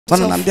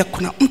Wananiambia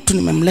kuna mtu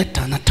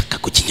nimemleta anataka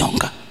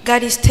kujinyonga.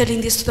 God is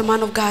telling this to the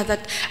man of God that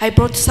I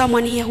brought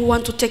someone here who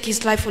want to take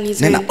his life on his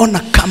hand. Ninaona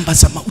kamba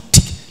za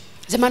mauti.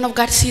 The man of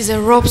God sees the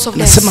ropes of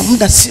death. Nasema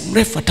muda si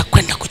mrefu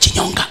atakwenda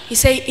kujinyonga. He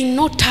say in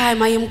no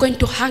time I am going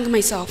to hang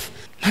myself.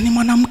 Na ni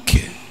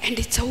mwanamke. And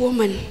it's a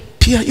woman.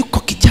 Pia yuko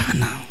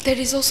kijana.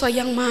 There is also a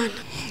young man.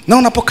 Na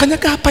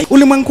unapokanyaga hapa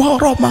ulimwengu wa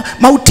Roma,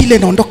 mauti ile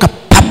inaondoka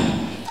pap.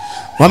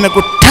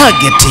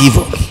 Wamekutarget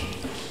hivyo.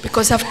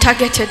 Because I've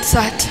targeted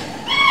that.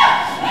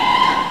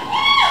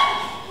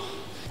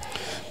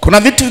 Kuna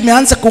vitu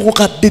vimeanza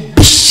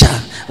kukukabibisha.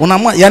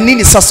 Unaamua ya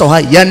nini sasa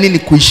hai? Ya nini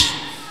kuishi?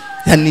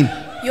 Ya nini?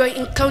 You are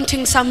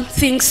encountering some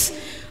things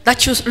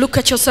that you look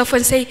at yourself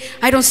and say,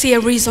 I don't see a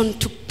reason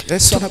to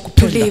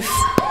live.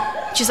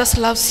 Jesus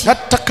loves you.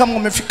 Hata kama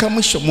umefika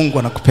mwisho, Mungu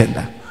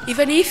anakupenda.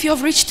 Even if you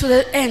have reached to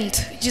the end,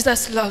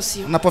 Jesus loves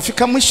you.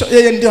 Unapofika mwisho,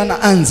 yeye ndio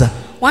anaanza.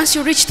 Once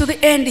you reach to the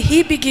end,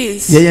 he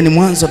begins. Yeye ni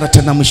mwanzo na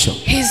tena mwisho.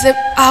 He is the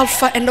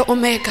Alpha and the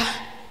Omega.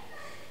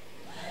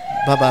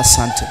 Baba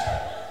asante.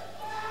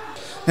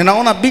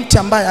 Ninaona binti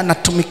ambaye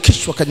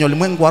anatumikishwa kwenye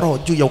ulimwengu wa roho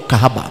juu ya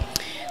ukahaba.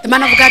 The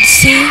man of God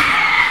see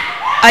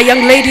a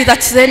young lady that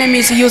the enemy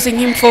is using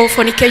him for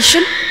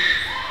fornication.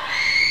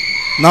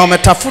 Na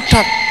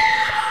umetafuta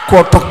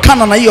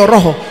kutokana na hiyo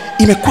roho,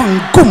 imekuwa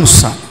ngumu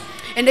sana.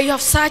 And you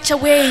have such a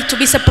way to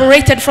be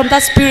separated from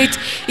that spirit.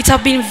 It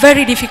has been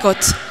very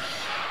difficult.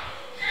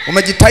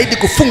 Umejitahidi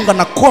kufunga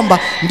na kuomba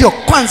ndio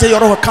kwanza hiyo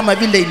roho kama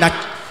vile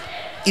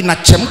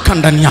inachemka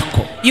ndani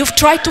yako. You've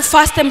tried to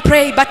fast and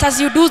pray, but as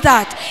you do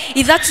that,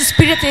 that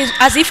spirit is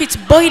as if it's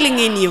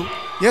boiling in you.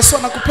 Yesu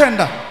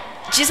anakupenda.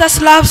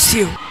 Jesus loves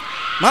you.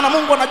 Maana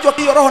Mungu anajua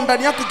hiyo roho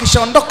ndani yako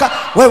ikishaondoka,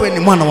 wewe ni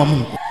mwana wa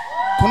Mungu.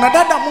 Kuna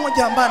dada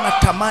mmoja ambaye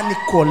anatamani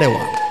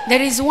kuolewa.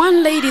 There is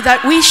one lady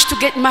that wish to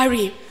get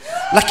married.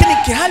 Lakini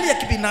kihali ya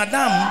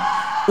kibinadamu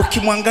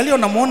ukimwangalia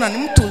unamuona ni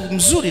mtu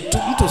mzuri tu,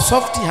 mtu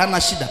soft,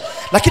 hana shida.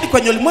 Lakini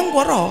kwenye ulimwengu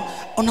wa roho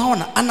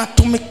unaona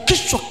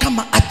anatumikishwa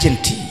kama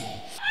agenti.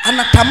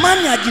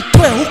 Anatamani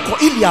ajitoe huko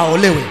ili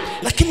aolewe,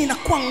 lakini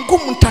inakuwa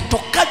ngumu,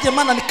 nitatokaje?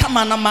 Maana ni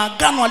kama ana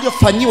maagano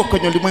aliyofanyiwa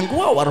kwenye ulimwengu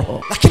wao wa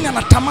roho. Lakini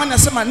anatamani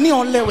asema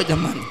niolewe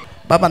jamani.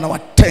 Baba, na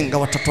watenga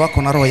watoto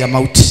wako na roho ya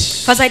mauti.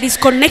 Father,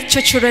 disconnect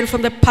your children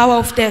from the power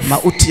of death.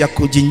 Mauti ya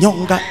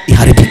kujinyonga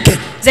iharibike.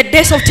 The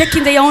death of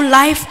taking their own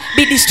life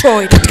be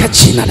destroyed. Katika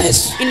jina la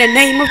Yesu. In the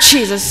name of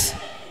Jesus.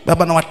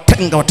 Baba, na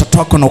watenga watoto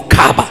wako na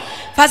ukahaba.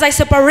 Father, I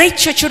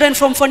separate your children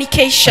from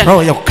fornication.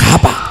 Roho ya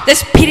ukahaba. The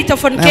spirit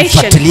of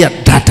fornication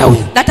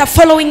that are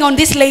following on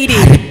this lady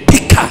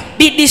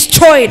be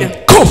destroyed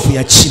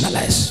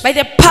by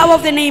the power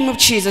of the name of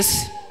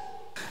Jesus.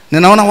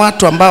 Ninaona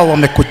watu ambao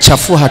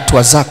wamekuchafua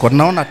hatua zako.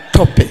 Ninaona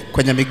tope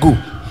kwenye miguu.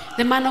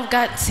 The man of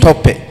God see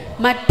tope.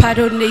 Mud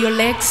puddle on your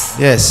legs.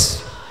 Yes.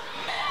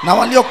 Na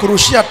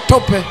waliokurushia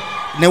tope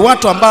ni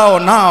watu ambao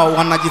nao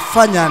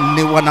wanajifanya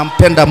ni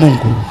wanampenda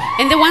Mungu.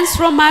 And the ones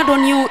throw mud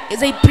on you,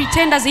 they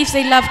pretend as if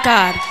they love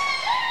God.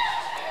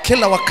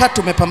 Kila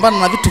wakati umepambana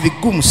na vitu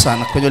vigumu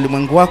sana kwenye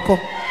ulimwengu wako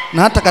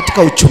na hata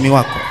katika uchumi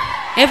wako.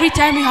 Every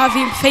time you have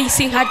been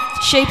facing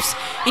hardships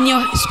in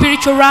your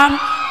spiritual realm,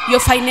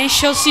 your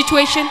financial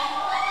situation.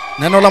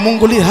 Neno la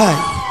Mungu li hai.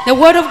 The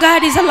word of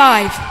God is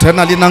alive.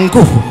 Tena lina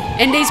nguvu.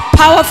 And is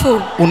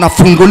powerful.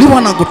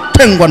 Unafunguliwa na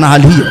kutengwa na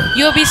hali hiyo.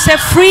 You'll be set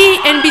free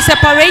and be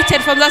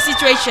separated from that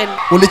situation.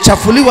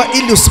 Ulichafuliwa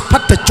ili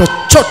usipate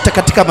chochote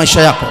katika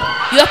maisha yako.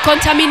 You are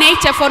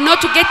contaminated for not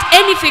to get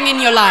anything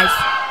in your life.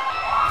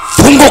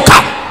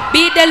 Funguka.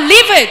 Be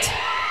delivered.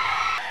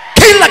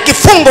 Kila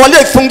kifungo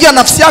walioifungia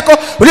nafsi yako,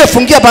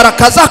 waliofungia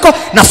baraka zako,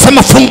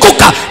 nasema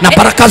funguka na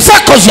baraka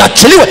zako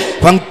ziachiliwe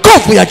kwa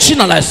nguvu ya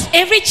jina la Yesu.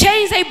 Every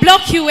chains they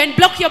block you and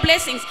block your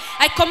blessings,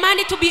 I command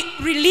it to be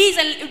released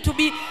and to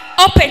be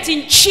opened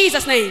in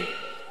Jesus name.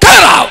 Get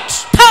out.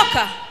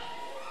 Toka.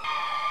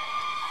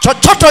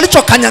 Chochote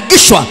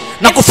ulichokanyagishwa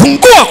na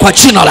kufungua kwa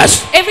jina la Yesu.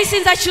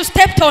 Everything that you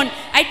stepped on,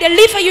 I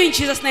deliver you in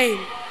Jesus name.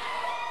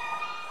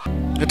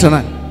 Leta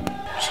nani?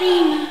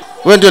 Trina.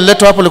 Wewe ndio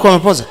leto hapo ulikuwa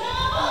umepoza?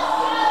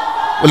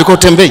 Ulikuwa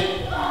utembei?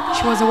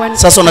 She was the one.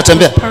 Sasa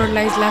unatembea?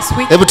 Paralyzed last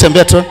week. Hebu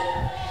tembea tu.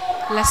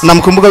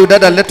 Namkumbuka yule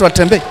dada aliletwa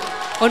atembee.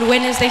 On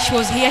Wednesday she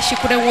was here, she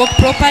couldn't walk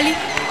properly.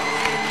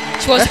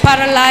 She was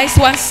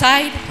paralyzed one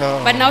side,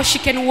 but now she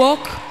can walk.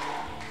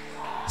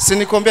 Si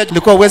nikwambia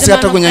ulikuwa uwezi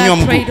hata kunyanyua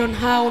mguu.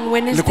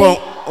 Ulikuwa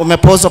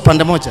umepozwa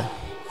pande moja.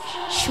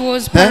 She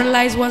was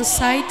paralyzed one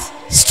side.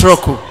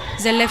 Stroke.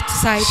 The left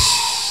side.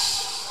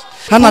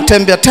 Hana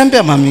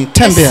tembea mami,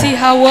 tembea. See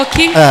her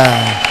walking.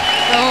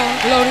 Oh,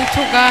 glory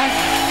to God.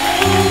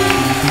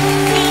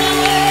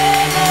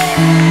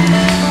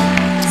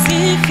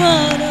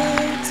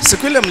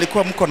 Siku ile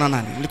mlikuwa mko na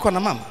nani? Mlikuwa na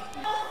mama?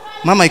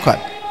 Mama iko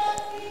wapi?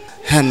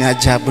 Ni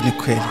ajabu, ni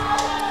kweli.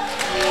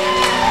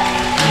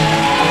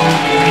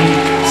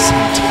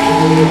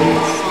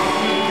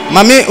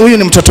 Mami, huyu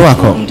ni mtoto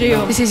wako?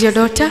 Ndio. This is your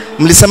daughter?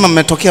 Mlisema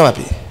mmetokea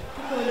wapi?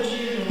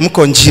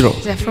 Mko Njiro.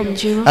 They're from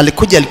Njiro.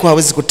 Alikuja alikuwa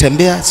hawezi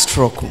kutembea,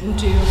 stroke.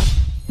 Ndio.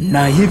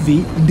 Na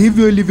hivi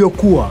ndivyo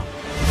ilivyokuwa.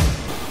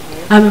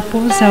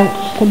 Amepoza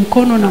kwa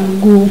mkono na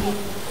mguu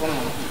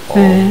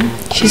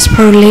She's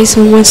paralyzed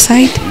on one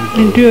side.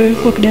 Ndio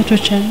yuko kidato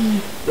cha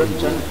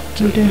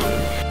 4. Ndio.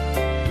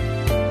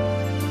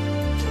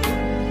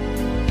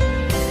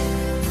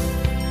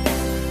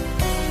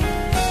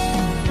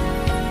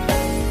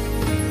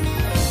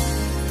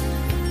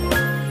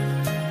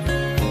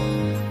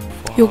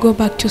 You go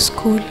back to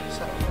school.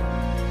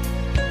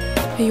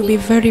 You'll be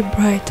very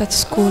bright at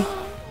school.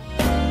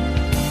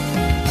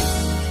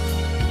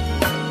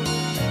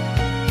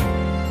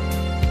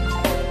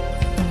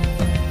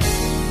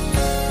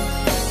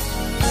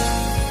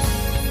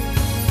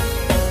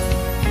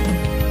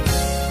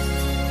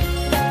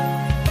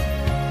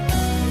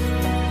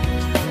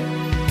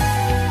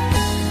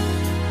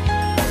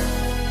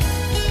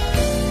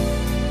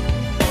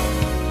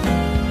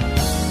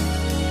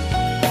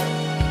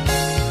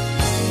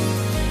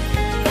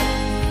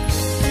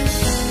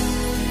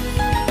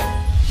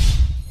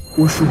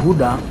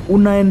 Ushuhuda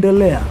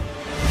unaendelea.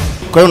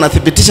 Kwa hiyo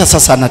unathibitisha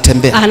sasa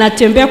anatembea.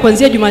 Anatembea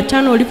kuanzia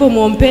Jumatano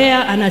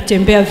ulipomwombea,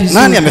 anatembea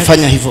vizuri. Nani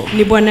amefanya hivyo?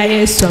 Ni Bwana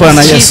Yesu.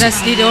 Bwana Yesu.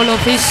 Jesus did all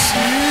of this.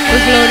 We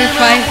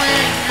glorify.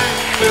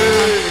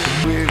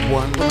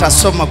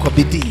 Utasoma kwa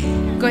bidii.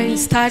 Go and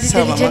study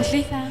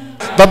diligently.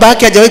 Baba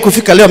yake hajawahi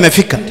kufika, leo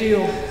amefika.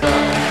 Ndio.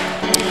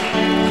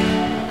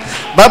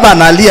 Baba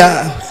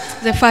analia.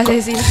 The father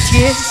is in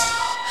tears.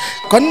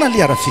 Kwa nini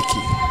analia rafiki?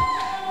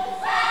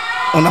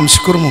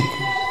 Unamshukuru Mungu.